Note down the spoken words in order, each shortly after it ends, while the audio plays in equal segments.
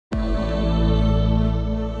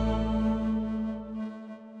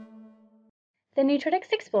The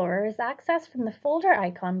Nutritics Explorer is accessed from the folder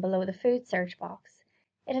icon below the food search box.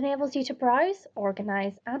 It enables you to browse,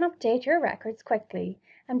 organize, and update your records quickly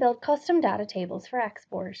and build custom data tables for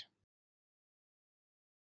export.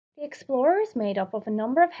 The Explorer is made up of a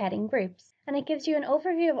number of heading groups, and it gives you an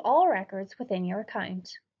overview of all records within your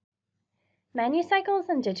account. Menu cycles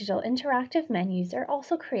and digital interactive menus are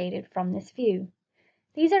also created from this view.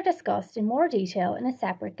 These are discussed in more detail in a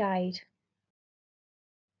separate guide.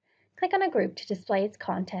 Click on a group to display its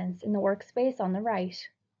contents in the workspace on the right.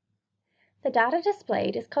 The data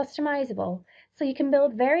displayed is customizable, so you can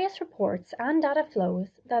build various reports and data flows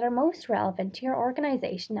that are most relevant to your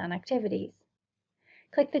organization and activities.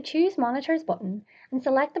 Click the Choose Monitors button and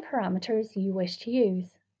select the parameters you wish to use.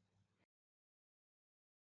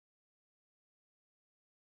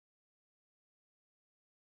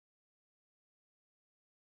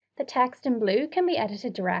 The text in blue can be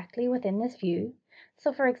edited directly within this view.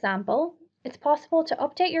 So for example, it's possible to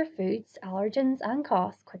update your foods, allergens, and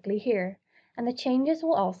costs quickly here, and the changes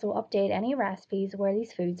will also update any recipes where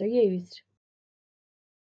these foods are used.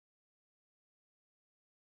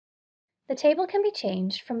 The table can be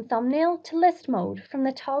changed from thumbnail to list mode from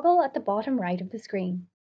the toggle at the bottom right of the screen.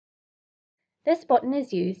 This button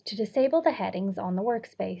is used to disable the headings on the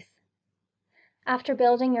workspace. After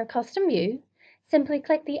building your custom view, simply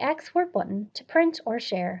click the Export button to print or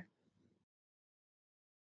share.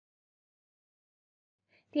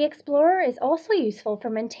 The Explorer is also useful for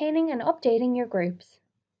maintaining and updating your groups.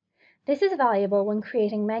 This is valuable when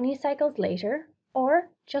creating menu cycles later, or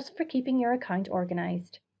just for keeping your account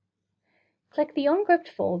organized. Click the Ungrouped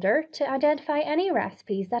folder to identify any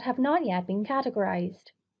recipes that have not yet been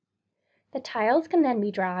categorized. The tiles can then be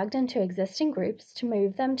dragged into existing groups to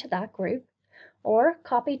move them to that group, or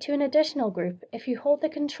copied to an additional group if you hold the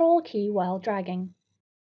Control key while dragging.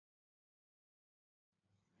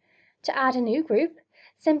 To add a new group,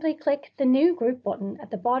 simply click the New Group button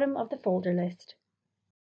at the bottom of the folder list.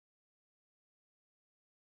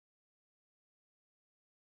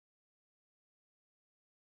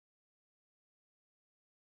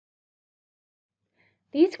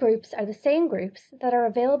 These groups are the same groups that are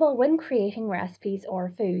available when creating recipes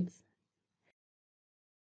or foods.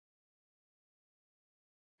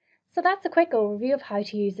 So that's a quick overview of how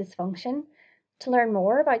to use this function. To learn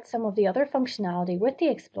more about some of the other functionality with the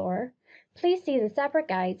Explorer, please see the separate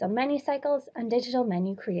guides on menu cycles and digital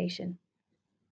menu creation.